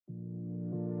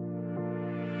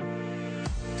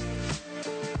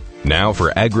Now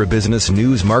for agribusiness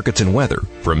news, markets, and weather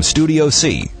from Studio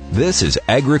C, this is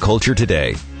Agriculture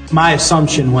Today. My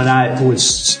assumption when I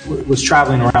was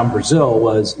traveling around Brazil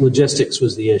was logistics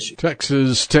was the issue.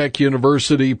 Texas Tech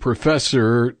University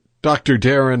professor Dr.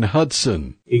 Darren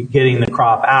Hudson. Getting the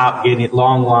crop out, getting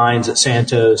long lines at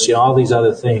Santos, all these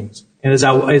other things. And as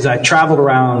I traveled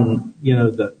around,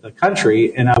 the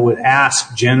country, and I would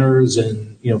ask generals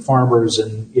and, farmers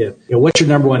and, what's your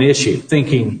number one issue?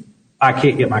 Thinking, I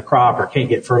can't get my crop or can't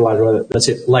get fertilizer. That's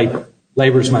it. Labor.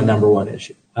 Labor is my number one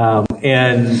issue.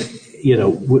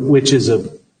 Which is a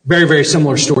very, very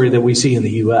similar story that we see in the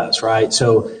U.S., right?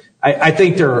 So I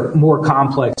think there are more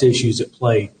complex issues at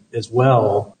play as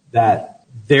well that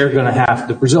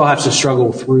Brazil has to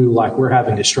struggle through, like we're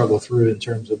having to struggle through in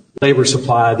terms of labor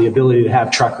supply, the ability to have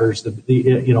truckers,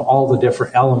 all the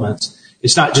different elements.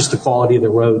 It's not just the quality of the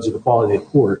roads or the quality of the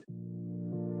port.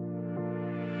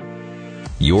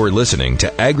 You're listening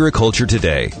to Agriculture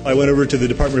Today. I went over to the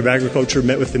Department of Agriculture,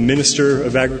 met with the Minister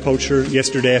of Agriculture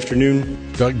yesterday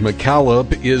afternoon. Doug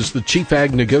McCallop is the Chief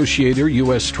Ag Negotiator,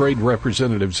 U.S. Trade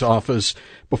Representative's Office,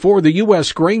 before the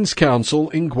U.S. Grains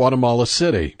Council in Guatemala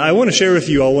City. I want to share with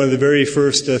you all one of the very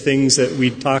first things that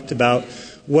we talked about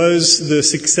was the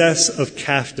success of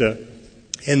CAFTA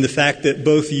and the fact that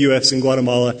both the U.S. and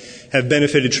Guatemala have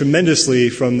benefited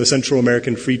tremendously from the Central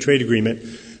American Free Trade Agreement.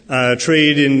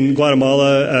 Trade in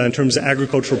Guatemala in terms of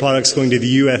agricultural products going to the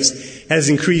U.S. has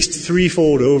increased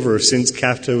threefold over since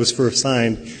CAFTA was first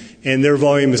signed, and their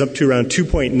volume is up to around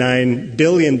 $2.9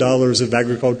 billion of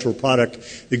agricultural product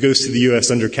that goes to the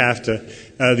U.S. under CAFTA.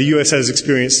 The U.S. has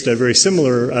experienced very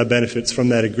similar benefits from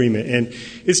that agreement. And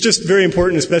it's just very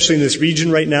important, especially in this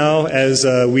region right now, as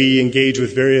we engage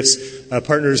with various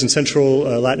partners in Central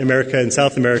Latin America and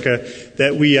South America,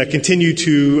 that we continue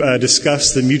to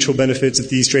discuss the mutual benefits that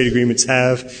these trade agreements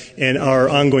have and our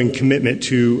ongoing commitment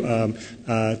to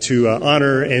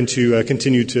honor and to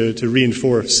continue to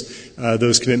reinforce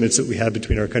those commitments that we have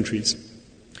between our countries.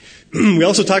 We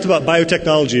also talked about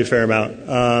biotechnology a fair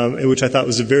amount, which I thought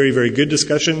was a very, very good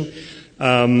discussion. We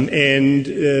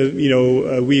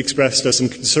expressed some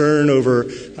concern over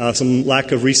some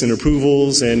lack of recent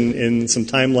approvals and some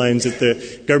timelines that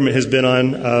the government has been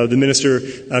on. The minister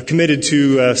committed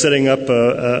to setting up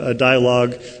a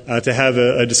dialogue to have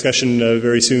a discussion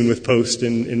very soon with Post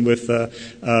and with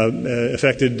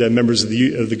affected members of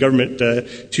the government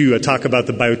to talk about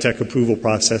the biotech approval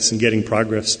process and getting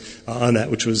progress on that,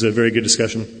 which was a very good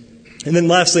discussion. And then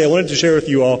lastly, I wanted to share with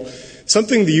you all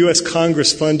something the U.S.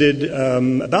 Congress funded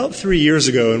about 3 years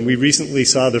ago, and we recently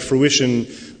saw the fruition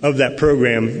of that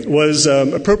program, was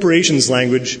appropriations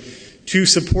language to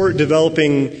support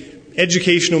developing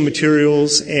educational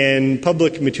materials and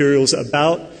public materials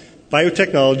about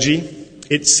biotechnology,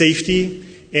 its safety,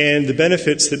 and the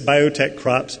benefits that biotech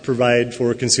crops provide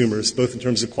for consumers, both in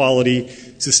terms of quality,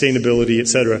 sustainability, et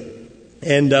cetera.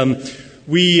 And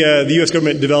the U.S.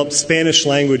 government developed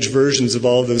Spanish-language versions of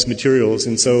all of those materials,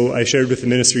 and so I shared with the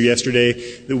minister yesterday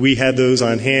that we had those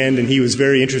on hand, and he was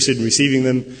very interested in receiving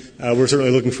them. We're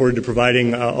certainly looking forward to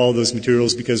providing all those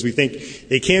materials because we think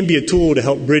they can be a tool to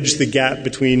help bridge the gap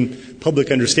between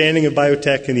public understanding of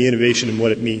biotech and the innovation and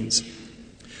what it means.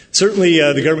 Certainly,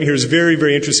 the government here is very,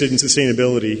 very interested in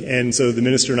sustainability, and so the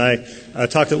minister and I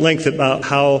talked at length about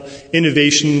how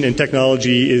innovation and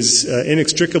technology is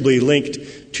inextricably linked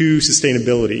to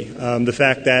sustainability. The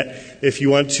fact that if you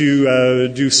want to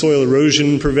do soil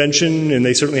erosion prevention, and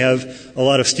they certainly have a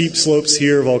lot of steep slopes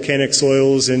here, volcanic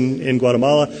soils in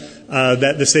Guatemala,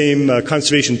 that the same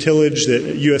conservation tillage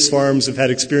that U.S. farms have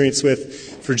had experience with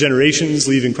for generations,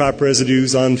 leaving crop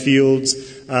residues on fields,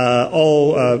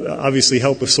 all obviously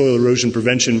help with soil erosion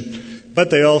prevention, but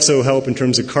they also help in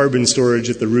terms of carbon storage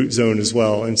at the root zone as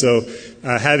well. And so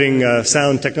having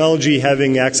sound technology,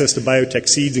 having access to biotech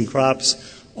seeds and crops,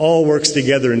 all works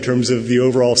together in terms of the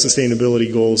overall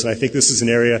sustainability goals. And I think this is an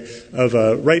area of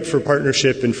ripe for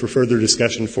partnership and for further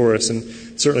discussion for us, and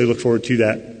certainly look forward to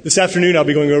that. This afternoon I'll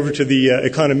be going over to the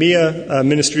Economia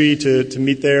Ministry to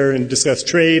meet there and discuss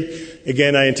trade.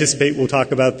 Again, I anticipate we'll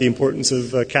talk about the importance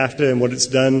of CAFTA and what it's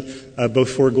done both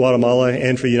for Guatemala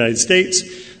and for the United States.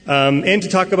 And to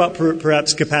talk about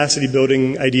perhaps capacity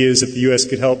building ideas that the U.S.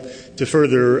 could help to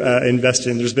further invest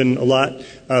in. There's been a lot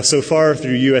so far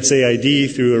through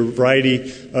USAID, through a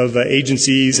variety of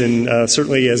agencies, and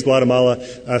certainly as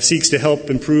Guatemala seeks to help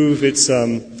improve its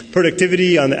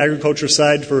productivity on the agriculture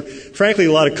side for, frankly,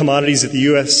 a lot of commodities that the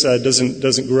U.S.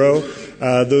 doesn't grow.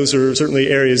 Those are certainly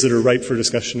areas that are ripe for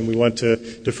discussion, and we want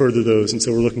to further those. And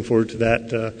so we're looking forward to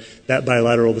that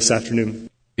bilateral this afternoon.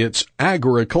 It's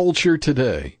Agriculture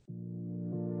Today.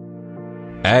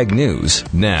 Ag News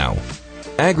Now.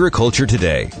 Agriculture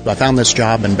Today. I found this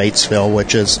job in Batesville,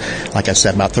 which is, like I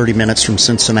said, about 30 minutes from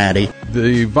Cincinnati.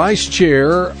 The vice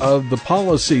chair of the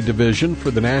policy division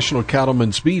for the National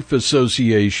Cattlemen's Beef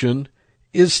Association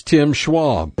is Tim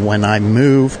Schwab. When I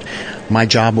moved, my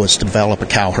job was to develop a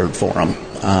cow herd for them.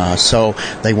 So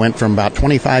they went from about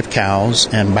 25 cows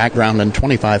and background in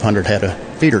 2,500 head of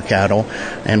feeder cattle,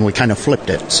 and we kind of flipped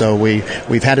it. So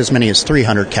we've had as many as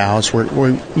 300 cows.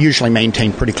 We usually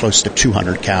maintain pretty close to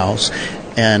 200 cows,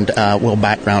 and we'll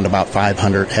background about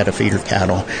 500 head of feeder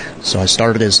cattle. So I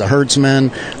started as the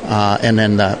herdsman, and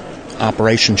then the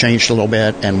operation changed a little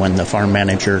bit, and when the farm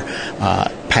manager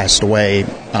passed away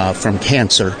from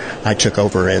cancer, I took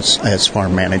over as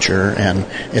farm manager, and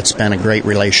it's been a great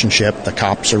relationship. The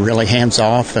cops are really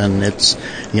hands-off, and it's,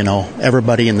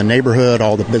 everybody in the neighborhood,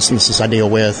 all the businesses I deal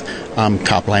with,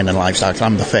 Copp Land and Livestock,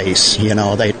 I'm the face.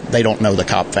 They don't know the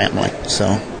Copp family,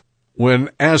 so. When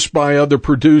asked by other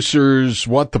producers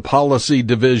what the policy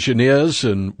division is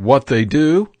and what they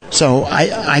do? So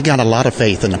I got a lot of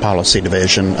faith in the policy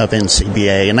division of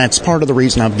NCBA, and that's part of the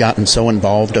reason I've gotten so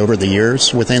involved over the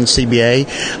years with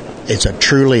NCBA. It's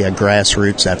truly a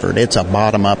grassroots effort. It's a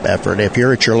bottom-up effort. If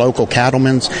you're at your local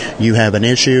cattleman's, you have an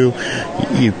issue,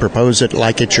 you propose it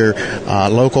like at your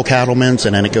local cattleman's,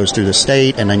 and then it goes through the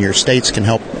state, and then your states can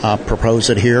help propose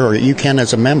it here, or you can,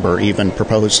 as a member, even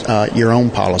propose your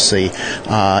own policy,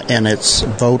 and it's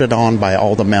voted on by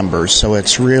all the members. So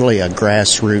it's really a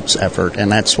grassroots effort, and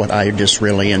that's what I just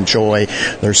really enjoy.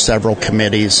 There's several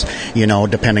committees,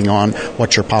 depending on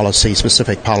what your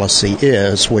specific policy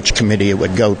is, which committee it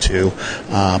would go to.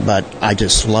 But I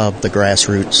just love the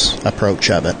grassroots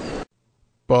approach of it.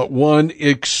 But one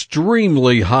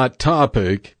extremely hot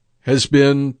topic has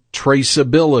been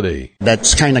traceability.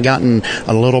 That's kind of gotten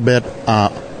a little bit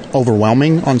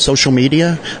overwhelming on social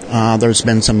media. There's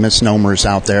been some misnomers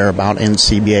out there about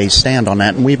NCBA's stand on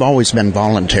that, and we've always been a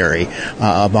voluntary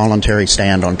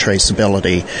stand on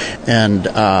traceability.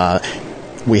 And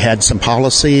we had some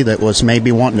policy that was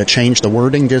maybe wanting to change the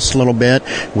wording just a little bit.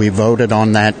 We voted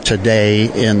on that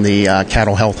today in the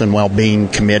Cattle Health and Wellbeing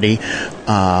Committee,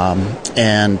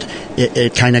 and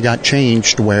it kind of got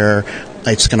changed where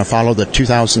it's going to follow the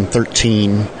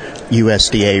 2013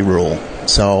 USDA rule,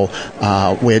 so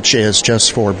which is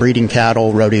just for breeding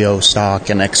cattle, rodeo stock,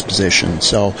 and exposition.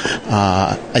 So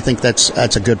I think that's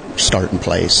a good starting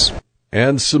place.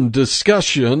 And some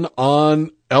discussion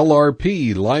on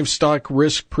LRP, Livestock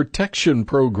Risk Protection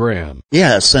Program.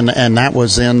 Yes, and that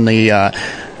was in the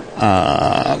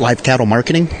Live Cattle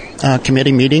Marketing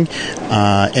Committee meeting,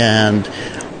 and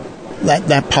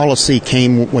that policy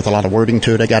came with a lot of wording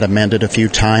to it. It got amended a few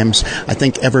times. I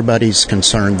think everybody's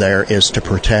concern there is to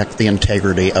protect the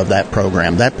integrity of that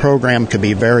program. That program could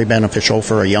be very beneficial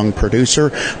for a young producer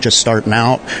just starting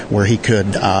out, where he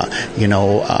could,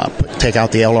 take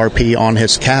out the LRP on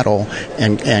his cattle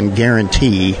and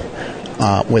guarantee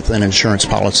with an insurance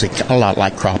policy, a lot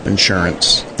like crop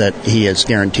insurance, that he is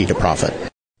guaranteed a profit.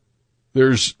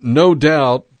 There's no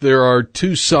doubt there are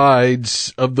two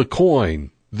sides of the coin.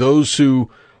 Those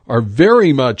who are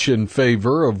very much in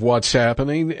favor of what's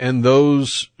happening and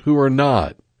those who are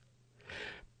not.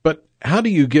 But how do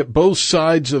you get both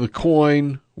sides of the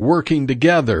coin working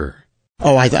together?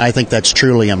 Oh, I think that's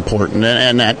truly important,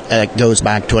 and that goes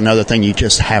back to another thing you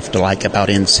just have to like about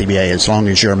NCBA. As long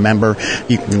as you're a member,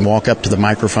 you can walk up to the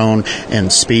microphone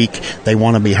and speak. They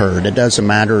want to be heard. It doesn't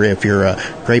matter if you're a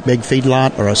great big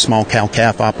feedlot or a small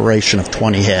cow-calf operation of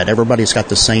 20 head. Everybody's got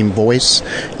the same voice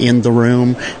in the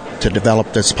room to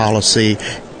develop this policy.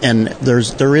 And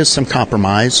there is some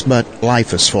compromise, but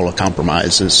life is full of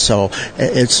compromises, so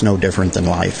it's no different than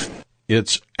life.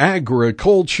 It's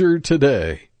Agriculture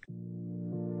Today.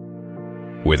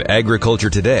 With Agriculture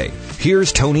Today,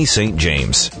 here's Tony St.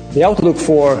 James. The outlook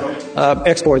for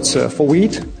exports for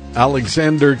wheat.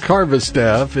 Alexander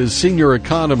Karvastav is senior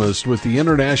economist with the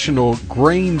International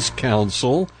Grains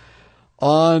Council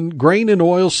on grain and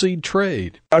oilseed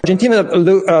trade. Argentina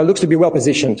looks to be well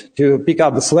positioned to pick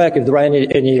up the slack if there are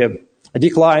any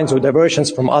declines or diversions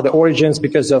from other origins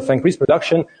because of increased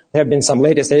production. There have been some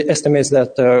latest estimates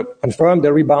that confirm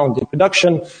the rebound in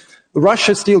production.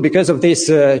 Russia still, because of these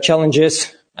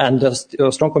challenges and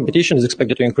strong competition, is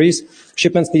expected to increase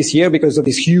shipments this year because of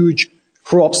these huge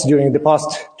crops during the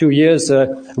past 2 years.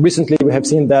 Recently, we have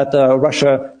seen that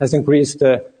Russia has increased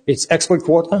its export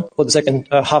quota for the second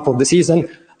half of the season,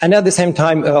 and at the same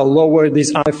time lowered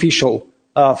this unofficial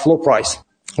floor price,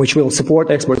 which will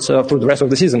support exports through the rest of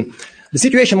the season. The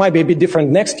situation might be a bit different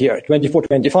next year,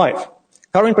 24-25.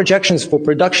 Current projections for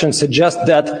production suggest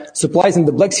that supplies in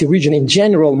the Black Sea region in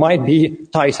general might be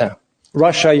tighter.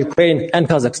 Russia, Ukraine, and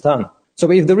Kazakhstan. So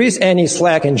if there is any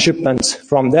slack in shipments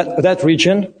from that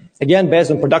region, again, based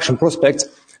on production prospects,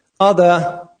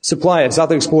 other suppliers,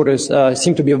 other exporters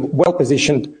seem to be well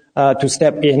positioned to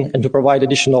step in and to provide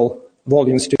additional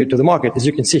volumes to the market. As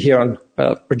you can see here on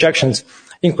projections,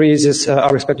 increases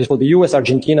are expected for the US,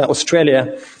 Argentina,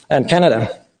 Australia, and Canada.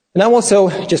 And I'm also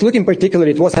just looking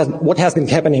particularly at what has been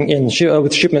happening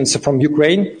with shipments from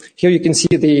Ukraine. Here you can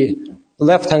see the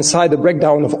left-hand side, the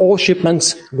breakdown of all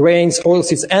shipments, grains,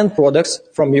 oilseeds, and products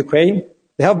from Ukraine.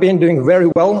 They have been doing very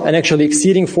well and actually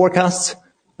exceeding forecasts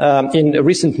in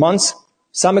recent months.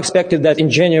 Some expected that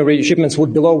in January shipments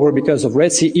would be lower because of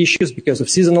Red Sea issues, because of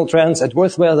seasonal trends,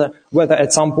 adverse weather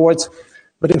at some ports.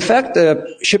 But in fact,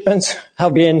 shipments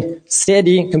have been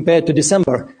steady compared to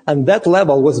December, and that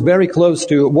level was very close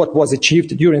to what was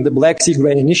achieved during the Black Sea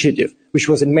Grain Initiative, which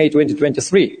was in May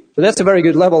 2023. So that's a very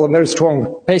good level, a very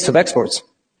strong pace of exports.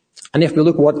 And if we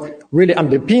look what really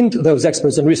underpinned those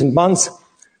exports in recent months,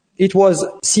 it was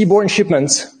seaborne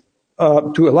shipments,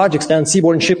 to a large extent,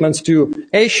 seaborne shipments to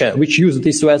Asia, which use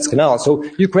the Suez Canal. So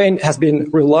Ukraine has been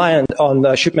reliant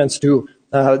on shipments to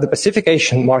the Pacific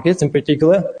Asian markets in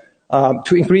particular,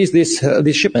 to increase these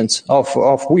shipments of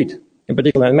wheat, in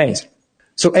particular, and maize.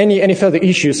 So any further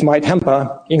issues might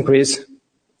hamper increase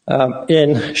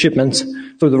in shipments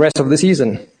through the rest of the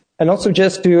season. And also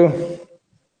just to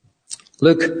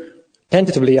look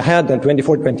tentatively ahead in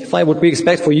 24-25, what we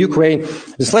expect for Ukraine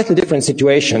is a slightly different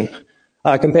situation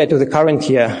compared to the current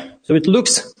year. So it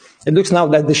looks now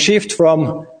that the shift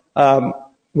from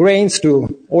grains to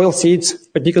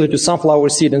oilseeds, particularly to sunflower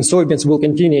seed and soybeans, will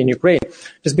continue in Ukraine.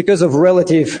 Just because of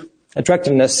relative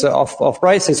attractiveness of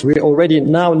prices, we already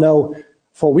now know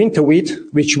for winter wheat,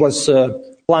 which was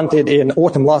planted in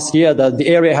autumn last year, that the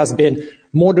area has been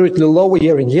moderately lower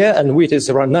year in year, and wheat is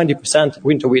around 90%,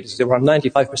 winter wheat is around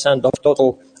 95% of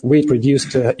total wheat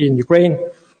produced in Ukraine.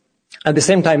 At the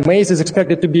same time, maize is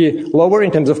expected to be lower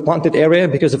in terms of planted area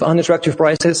because of unattractive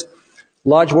prices.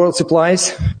 Large world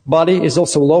supplies, body is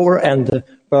also lower, and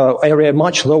area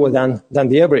much lower than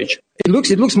the average. It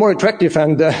looks more attractive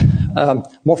and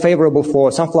more favorable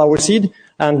for sunflower seed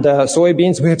and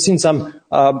soybeans. We have seen some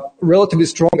relatively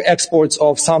strong exports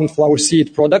of sunflower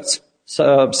seed products,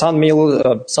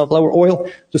 sunmeal, sunflower oil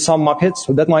to some markets.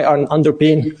 So that might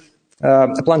underpin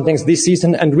plantings this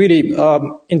season, and really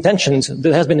intentions.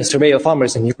 There has been a survey of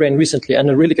farmers in Ukraine recently, and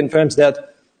it really confirms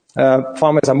that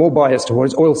farmers are more biased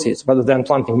towards oilseeds rather than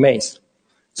planting maize.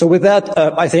 So with that,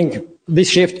 I think this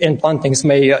shift in plantings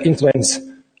may influence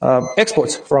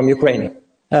exports from Ukraine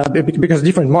because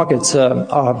different markets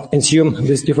consume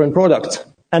these different products.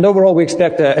 And overall, we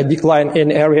expect a decline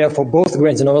in area for both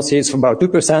grains and oilseeds of about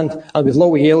 2%, and with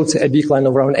lower yields, a decline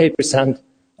of around 8%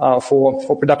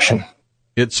 for production.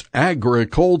 It's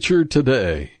Agriculture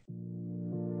Today.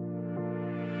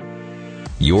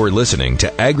 You're listening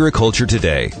to Agriculture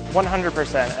Today.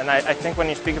 100%. And I think when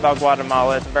you speak about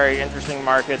Guatemala, it's a very interesting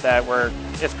market that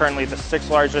it's currently the 6th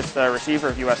largest receiver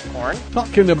of U.S. corn.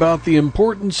 Talking about the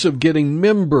importance of getting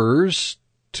members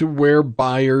to where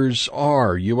buyers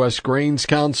are. U.S. Grains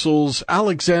Council's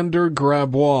Alexander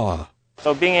Grabois.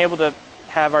 So being able to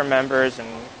have our members and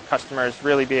customers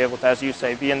really be able to, as you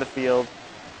say, be in the field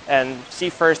and see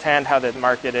firsthand how the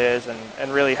market is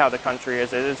and really how the country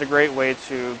is. It's a great way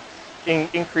to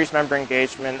increase member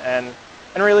engagement and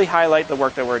really highlight the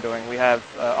work that we're doing. We have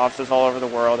offices all over the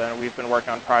world, and we've been working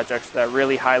on projects that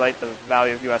really highlight the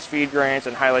value of U.S. feed grains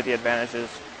and highlight the advantages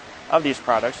of these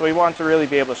products. So we want to really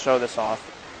be able to show this off,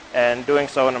 and doing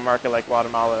so in a market like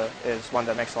Guatemala is one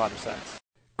that makes a lot of sense.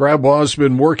 Grabois has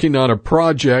been working on a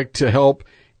project to help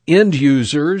end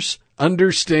users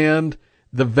understand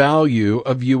the value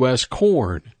of U.S.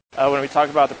 corn. When we talk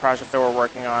about the project that we're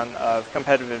working on, of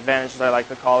competitive advantage, as I like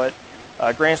to call it,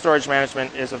 grain storage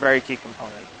management is a very key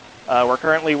component. We're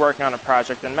currently working on a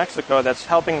project in Mexico that's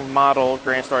helping model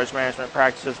grain storage management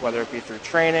practices, whether it be through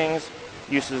trainings,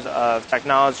 uses of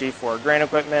technology for grain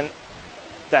equipment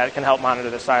that can help monitor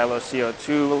the silo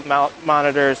CO2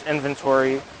 monitors,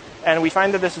 inventory. And we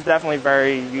find that this is definitely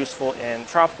very useful in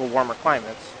tropical, warmer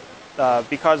climates.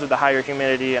 Because of the higher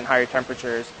humidity and higher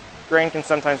temperatures, grain can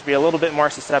sometimes be a little bit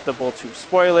more susceptible to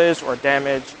spoilage or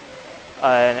damage,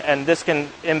 and this can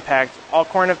impact all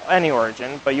corn of any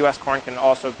origin, but U.S. corn can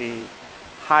also be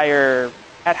at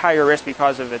higher risk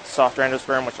because of its softer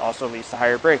endosperm, which also leads to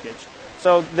higher breakage.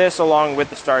 So this, along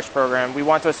with the starch program, we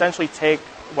want to essentially take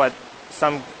what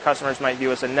some customers might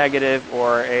view as a negative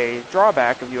or a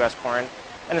drawback of U.S. corn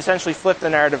and essentially flip the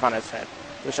narrative on its head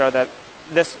to show that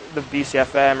the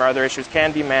BCFM or other issues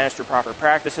can be managed through proper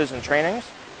practices and trainings,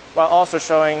 while also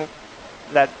showing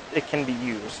that it can be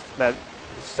used, that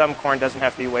some corn doesn't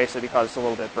have to be wasted because it's a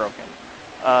little bit broken.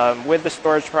 With the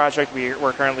storage project,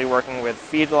 we're currently working with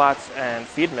feedlots and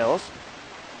feed mills,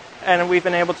 and we've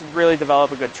been able to really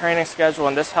develop a good training schedule,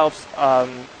 and this helps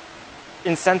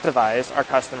incentivize our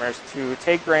customers to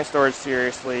take grain storage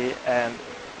seriously and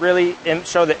really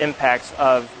show the impacts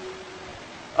of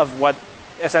what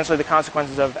essentially the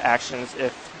consequences of actions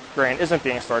if grain isn't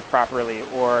being stored properly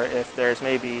or if there's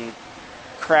maybe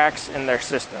cracks in their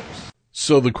systems.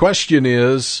 So the question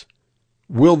is,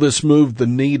 will this move the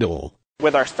needle?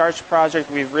 With our starch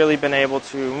project, we've really been able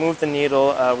to move the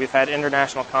needle. We've had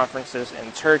international conferences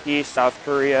in Turkey, South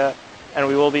Korea, and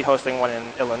we will be hosting one in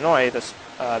Illinois this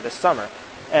summer.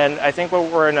 And I think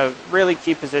we're in a really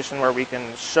key position where we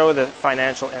can show the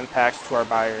financial impacts to our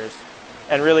buyers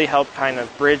and really help kind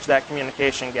of bridge that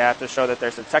communication gap to show that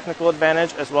there's a technical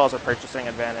advantage as well as a purchasing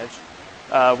advantage.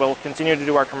 We'll continue to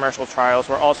do our commercial trials.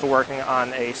 We're also working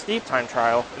on a steep time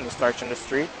trial in the starch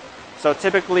industry. So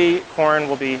typically, corn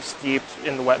will be steeped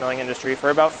in the wet milling industry for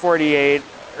about 48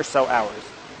 or so hours.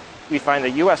 We find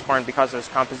that U.S. corn, because of its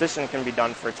composition, can be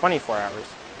done for 24 hours.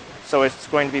 So it's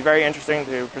going to be very interesting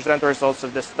to present the results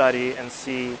of this study and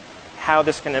see how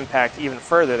this can impact even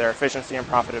further their efficiency and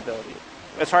profitability.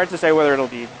 It's hard to say whether it'll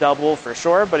be double for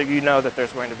sure, but you know that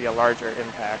there's going to be a larger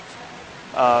impact.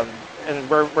 And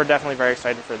we're definitely very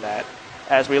excited for that.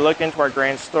 As we look into our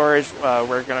grain storage,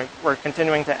 we're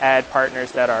continuing to add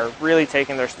partners that are really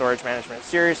taking their storage management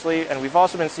seriously, and we've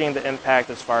also been seeing the impact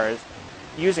as far as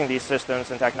using these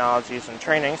systems and technologies and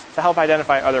trainings to help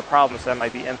identify other problems that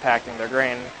might be impacting their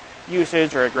grain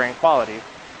usage or grain quality.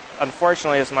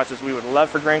 Unfortunately, as much as we would love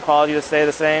for grain quality to stay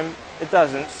the same, it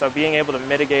doesn't. So being able to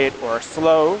mitigate or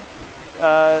slow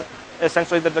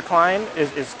essentially the decline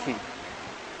is key.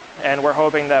 And we're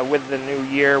hoping that with the new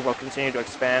year, we'll continue to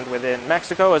expand within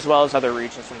Mexico as well as other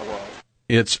regions in the world.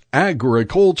 It's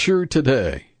Agriculture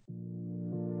Today.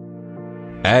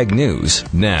 Ag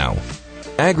News now.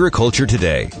 Agriculture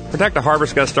Today. Protect the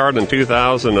Harvest got started in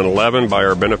 2011 by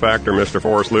our benefactor, Mr.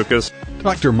 Forrest Lucas.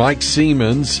 Dr. Mike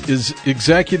Siemens is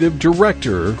Executive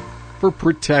Director for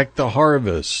Protect the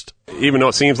Harvest. Even though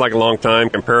it seems like a long time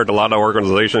compared to a lot of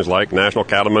organizations like National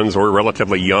Cattlemen's, we're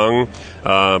relatively young,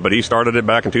 but he started it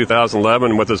back in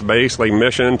 2011 with his basically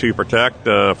mission to protect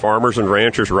farmers and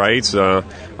ranchers' rights.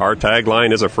 Our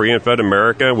tagline is a free and fed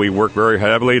America. We work very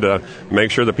heavily to make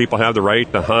sure that people have the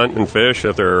right to hunt and fish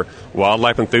if they're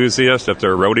wildlife enthusiasts, if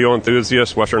they're rodeo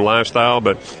enthusiasts, Western lifestyle,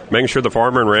 but making sure the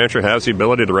farmer and rancher has the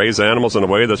ability to raise animals in a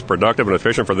way that's productive and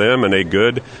efficient for them in a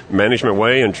good management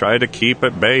way and try to keep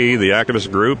at bay the activist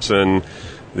groups and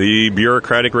the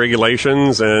bureaucratic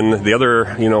regulations and the other,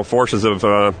 forces of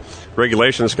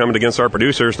regulations coming against our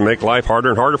producers to make life harder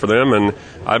and harder for them. And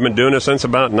I've been doing this since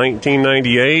about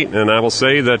 1998, and I will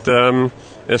say that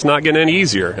it's not getting any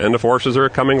easier. And the forces are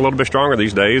coming a little bit stronger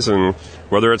these days. And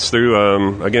whether it's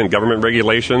through, again, government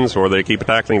regulations, or they keep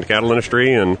attacking the cattle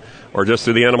industry, or just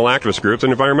through the animal activist groups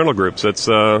and environmental groups, it's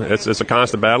a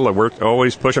constant battle that we're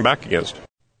always pushing back against.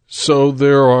 So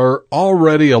there are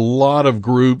already a lot of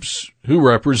groups who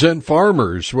represent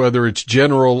farmers, whether it's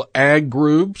general ag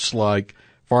groups like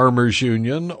Farmers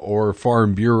Union or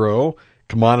Farm Bureau,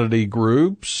 commodity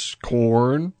groups,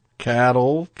 corn,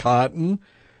 cattle, cotton.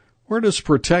 Where does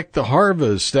Protect the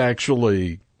Harvest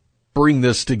actually bring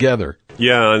this together?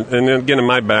 Yeah, and again, in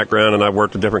my background, and I've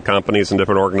worked with different companies and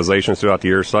different organizations throughout the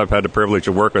years, so I've had the privilege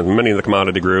of working with many of the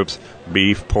commodity groups: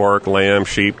 beef, pork, lamb,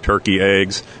 sheep, turkey,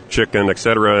 eggs, chicken,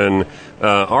 etc. And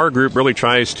our group really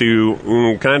tries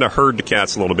to kind of herd the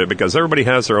cats a little bit, because everybody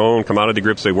has their own commodity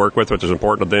groups they work with, which is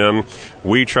important to them.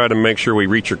 We try to make sure we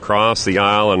reach across the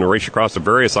aisle and reach across the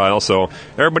various aisles so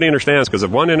everybody understands, because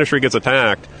if one industry gets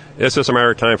attacked, it's just a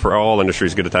matter of time for all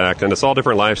industries to get attacked. And it's all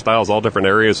different lifestyles, all different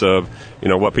areas of,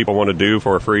 what people want to do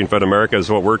for a free and fed America is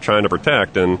what we're trying to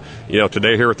protect. And,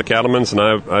 today here with the Cattlemen's, and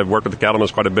I've worked with the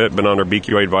Cattlemen's quite a bit, been on their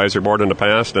BQA advisory board in the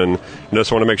past, and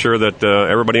just want to make sure that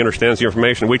everybody understands the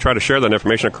information. We try to share that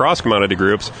information across commodity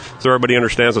groups so everybody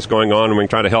understands what's going on, and we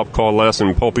try to help coalesce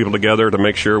and pull people together to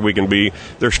make sure we can be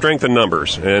their strength in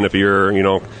numbers. And if you're,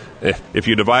 if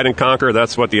you divide and conquer,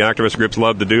 that's what the activist groups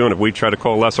love to do. And if we try to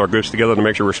coalesce our groups together to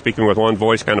make sure we're speaking with one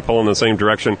voice, kind of pulling in the same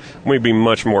direction, we'd be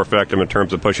much more effective in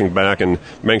terms of pushing back and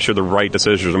making sure the right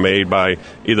decisions are made by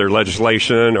either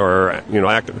legislation or,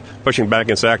 pushing back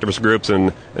against activist groups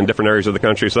in different areas of the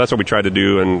country. So that's what we try to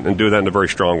do, and do that in a very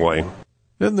strong way.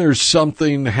 Then there's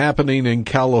something happening in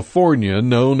California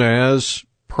known as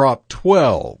Prop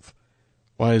 12.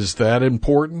 Why is that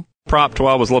important? Prop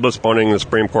 12 was a little disappointing. The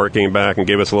Supreme Court came back and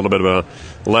gave us a little bit of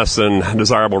a less than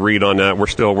desirable read on that. We're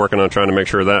still working on trying to make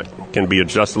sure that can be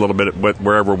adjusted a little bit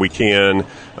wherever we can.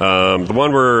 The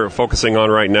one we're focusing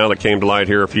on right now that came to light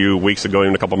here a few weeks ago,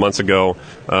 even a couple months ago,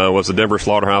 was the Denver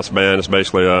slaughterhouse ban. It's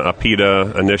basically a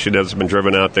PETA initiative that's been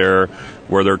driven out there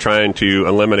where they're trying to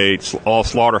eliminate all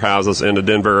slaughterhouses in the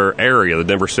Denver area, the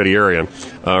Denver city area.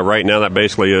 Right now, that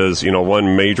basically is,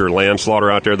 one major lamb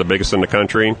slaughter out there, the biggest in the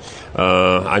country.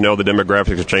 I know the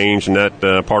demographics have changed in that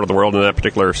part of the world, in that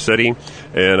particular city,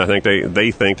 and I think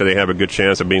they think that they have a good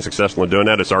chance of being successful in doing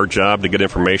that. It's our job to get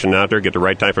information out there, get the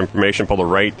right type of information, pull the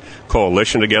right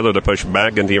coalition together to push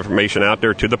back, get the information out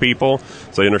there to the people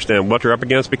so they understand what they're up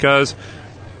against, because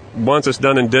once it's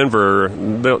done in Denver,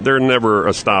 there's never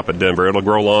a stop at Denver. It'll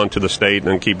grow on to the state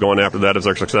and keep going after that as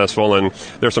they're successful. And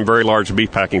there's some very large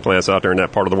beef packing plants out there in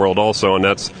that part of the world also, and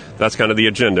that's kind of the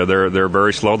agenda. They're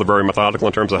very slow, they're very methodical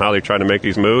in terms of how they try to make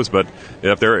these moves. But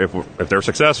if they're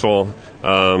successful,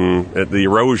 the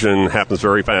erosion happens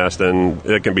very fast, and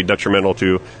it can be detrimental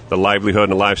to the livelihood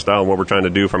and the lifestyle and what we're trying to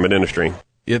do from an industry.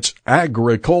 It's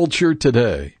Agriculture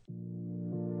Today.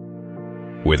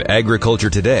 With Agriculture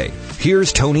Today,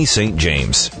 here's Tony St.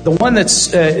 James. The one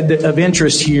that's of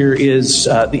interest here is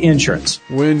the insurance.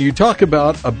 When you talk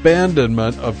about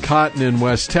abandonment of cotton in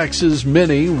West Texas,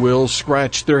 many will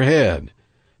scratch their head.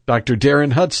 Dr.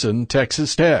 Darren Hudson,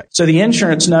 Texas Tech. So the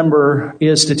insurance number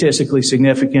is statistically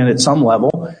significant at some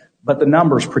level, but the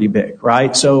number's pretty big,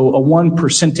 right? So a 1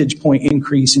 percentage point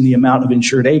increase in the amount of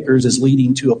insured acres is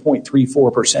leading to a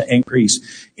 0.34%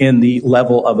 increase in the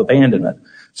level of abandonment.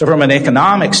 So from an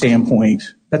economic standpoint,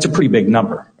 that's a pretty big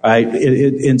number, right?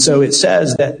 And so it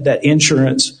says that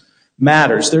insurance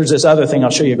matters. There's this other thing,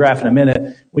 I'll show you a graph in a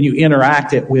minute. When you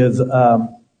interact it with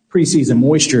preseason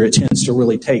moisture, it tends to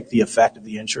really take the effect of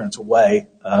the insurance away.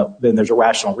 Then there's a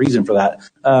rational reason for that.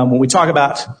 When we talk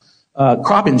about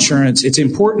crop insurance, it's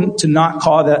important to not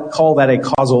call that a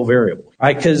causal variable,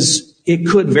 right? Because it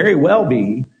could very well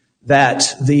be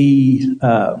that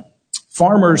the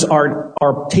farmers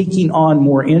are taking on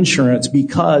more insurance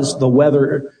because the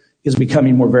weather is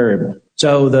becoming more variable.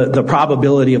 So the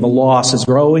probability of a loss is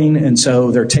growing, and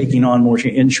so they're taking on more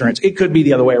insurance. It could be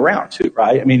the other way around too,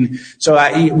 right? I mean, so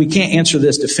we can't answer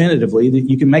this definitively.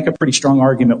 You can make a pretty strong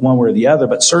argument one way or the other,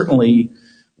 but certainly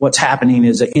what's happening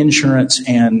is that insurance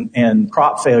and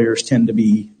crop failures tend to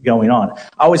be going on.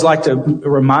 I always like to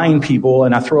remind people,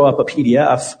 and I throw up a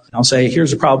PDF, and I'll say,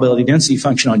 here's a probability density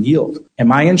function on yield. And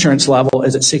my insurance level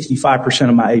is at 65%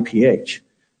 of my APH.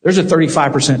 There's a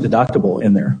 35% deductible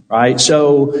in there, right?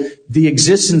 So the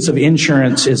existence of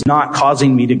insurance is not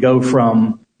causing me to go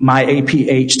from my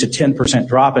APH to 10%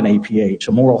 drop in APH,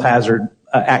 a moral hazard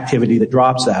activity that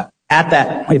drops that. At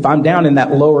that, if I'm down in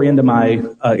that lower end of my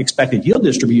expected yield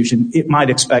distribution, it might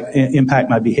impact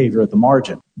my behavior at the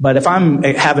margin. But if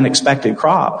have an expected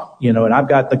crop, and I've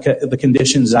got the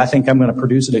conditions I think I'm going to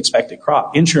produce an expected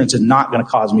crop, insurance is not going to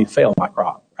cause me to fail my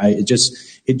crop, right? It just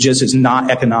is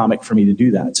not economic for me to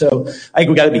do that. So I think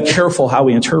we got to be careful how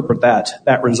we interpret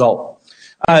that result.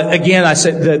 Again, I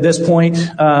said at this point,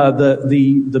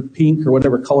 the pink or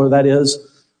whatever color that is,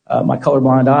 my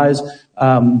colorblind eyes,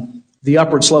 the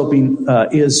upward sloping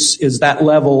is that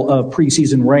level of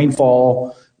preseason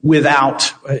rainfall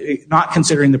without not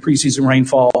considering the preseason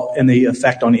rainfall and the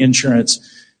effect on insurance.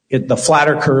 The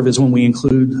flatter curve is when we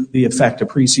include the effect of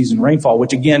preseason rainfall,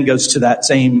 which again goes to that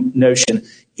same notion.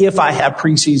 If I have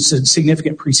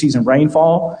significant preseason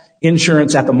rainfall,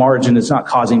 insurance at the margin is not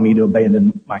causing me to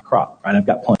abandon my crop, right? I've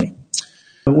got plenty.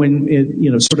 When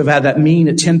it, sort of had that mean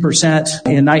at 10%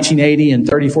 in 1980 and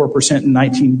 34% in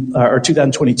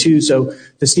 2022. So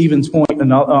to Stephen's point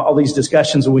and all these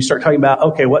discussions, when we start talking about,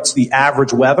 okay, what's the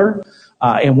average weather,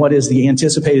 and what is the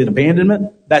anticipated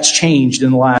abandonment? That's changed in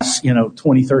the last,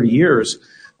 20, 30 years,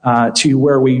 to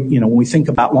where when we think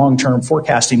about long-term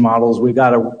forecasting models, we've got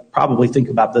to probably think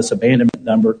about this abandonment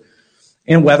number.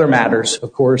 And weather matters,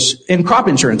 of course, and crop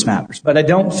insurance matters. But I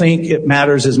don't think it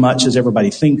matters as much as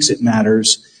everybody thinks it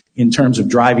matters in terms of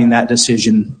driving that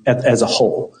decision as a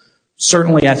whole.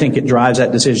 Certainly, I think it drives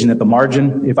that decision at the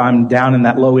margin. If I'm down in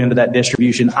that low end of that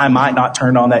distribution, I might not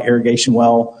turn on that irrigation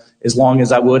well as long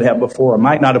as I would have before. I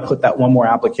might not have put that one more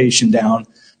application down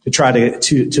to try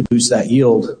to boost that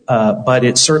yield. But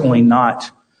it's certainly not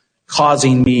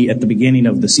causing me at the beginning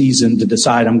of the season to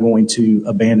decide I'm going to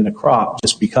abandon a crop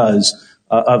just because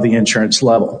of the insurance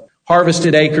level.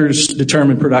 Harvested acres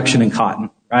determine production in cotton,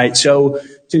 right? So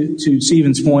to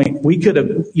Stephen's point, we could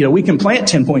have, we can plant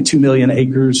 10.2 million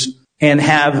acres and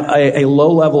have a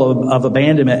low level of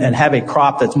abandonment and have a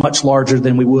crop that's much larger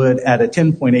than we would at a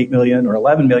 10.8 million or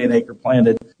 11 million acre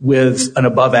planted with an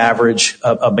above average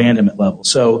abandonment level.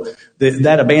 So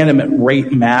that abandonment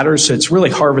rate matters. So it's really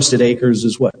harvested acres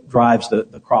is what drives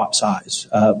the crop size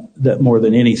more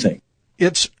than anything.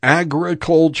 It's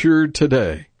Agriculture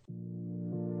Today.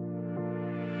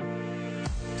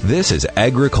 This is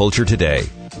Agriculture Today.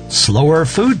 Slower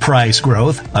food price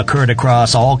growth occurred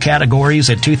across all categories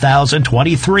in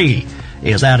 2023.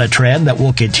 Is that a trend that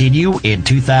will continue in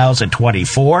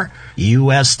 2024?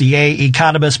 USDA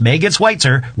economist Megan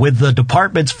Schweitzer with the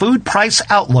department's food price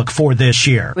outlook for this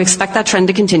year. We expect that trend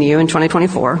to continue in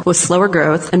 2024 with slower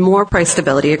growth and more price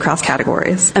stability across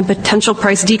categories and potential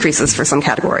price decreases for some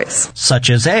categories, such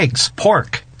as eggs,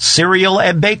 pork, cereal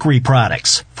and bakery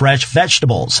products, fresh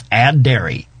vegetables, and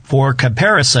dairy. For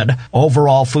comparison,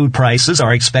 overall food prices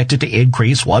are expected to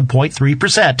increase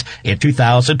 1.3% in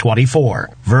 2024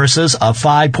 versus a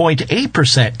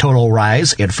 5.8% total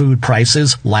rise in food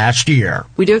prices last year.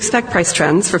 We do expect price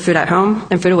trends for food at home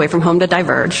and food away from home to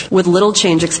diverge, with little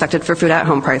change expected for food at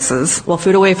home prices, while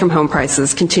food away from home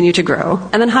prices continue to grow,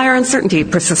 and then higher uncertainty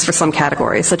persists for some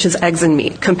categories, such as eggs and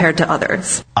meat, compared to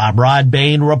others. I'm Rod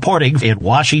Bain reporting in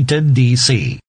Washington, D.C.